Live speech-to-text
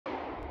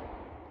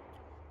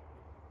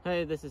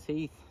Hey, this is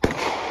Heath.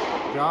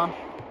 Josh,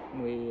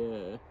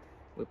 we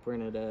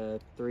printed a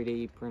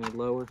 3D printed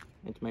lower.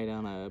 It's made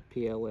on a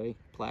PLA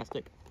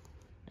plastic,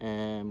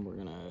 and we're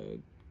gonna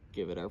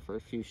give it our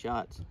first few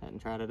shots. Hadn't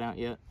tried it out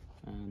yet,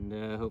 and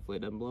hopefully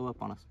it doesn't blow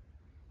up on us.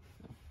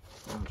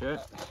 So, try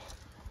it.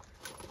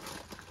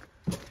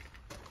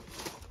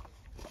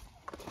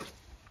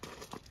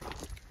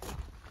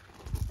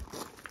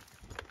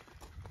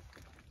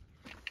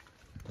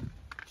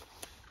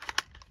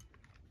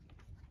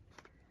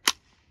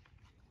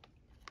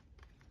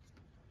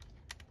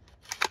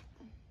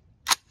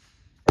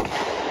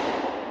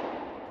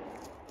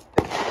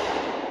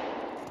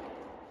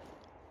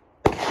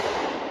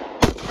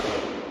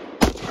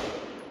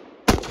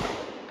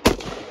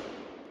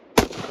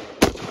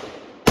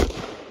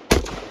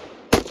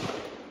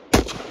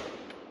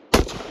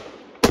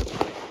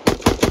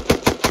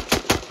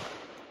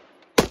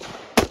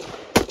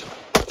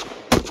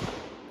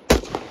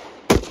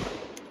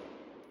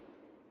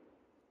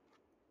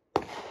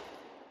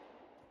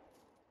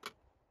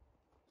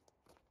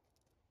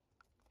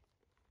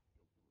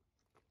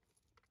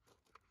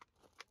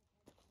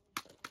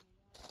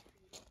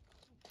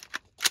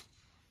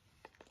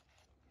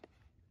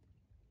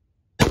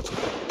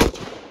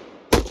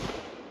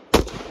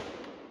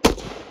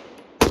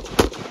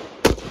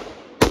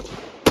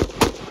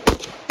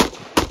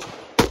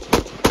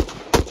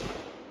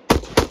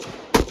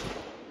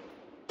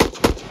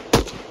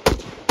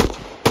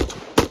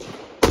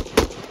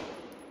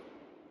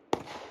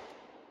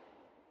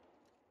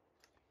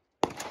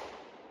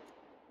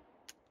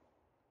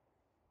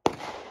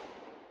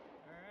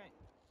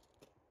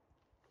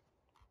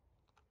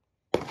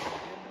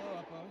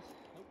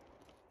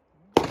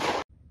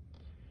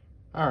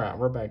 Alright,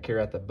 we're back here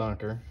at the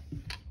bunker.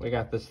 We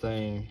got this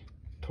thing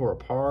tore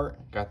apart,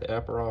 got the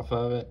upper off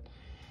of it,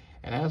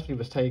 and as we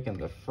was taking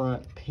the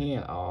front pin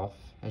off,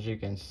 as you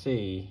can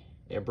see,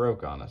 it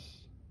broke on us.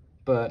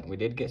 But we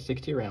did get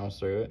 60 rounds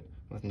through it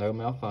with no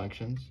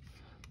malfunctions.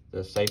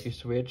 The safety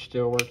switch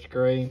still works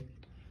great.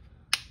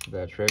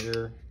 The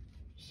trigger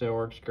still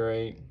works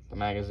great. The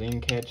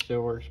magazine catch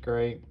still works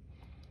great.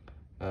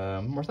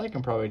 We're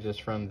thinking probably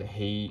just from the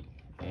heat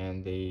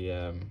and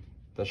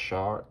the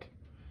shock,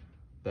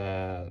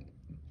 that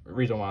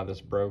reason why this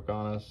broke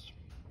on us.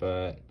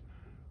 But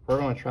we're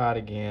going to try it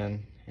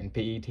again in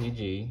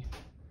PETG.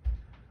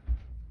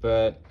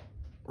 But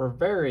we're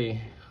very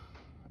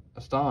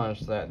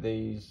astonished that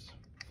these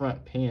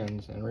front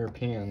pins and rear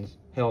pins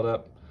held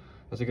up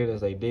as good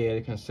as they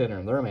did,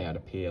 considering they're made out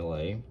of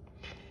PLA.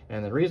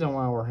 And the reason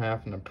why we're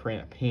having to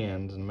print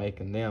pins and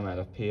making them out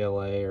of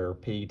PLA or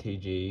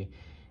PETG,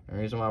 and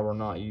the reason why we're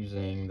not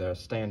using the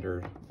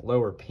standard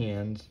lower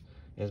pins,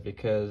 is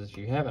because if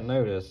you haven't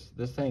noticed,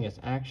 this thing is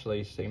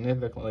actually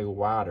significantly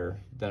wider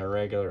than a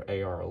regular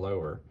AR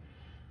lower,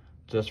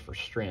 just for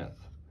strength.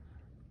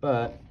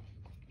 But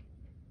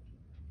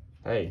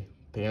hey,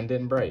 pin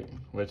didn't break,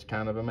 which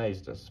kind of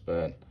amazed us.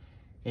 But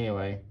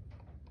anyway,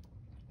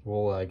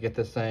 we'll get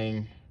this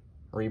thing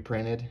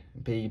reprinted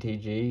in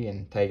PETG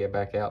and take it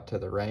back out to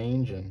the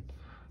range, and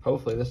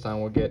hopefully this time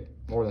we'll get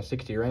more than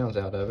 60 rounds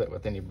out of it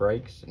with any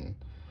breaks, and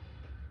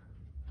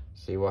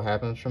see what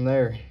happens from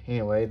there.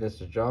 Anyway,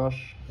 this is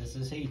Josh. This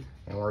is Heath.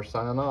 And we're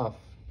signing off.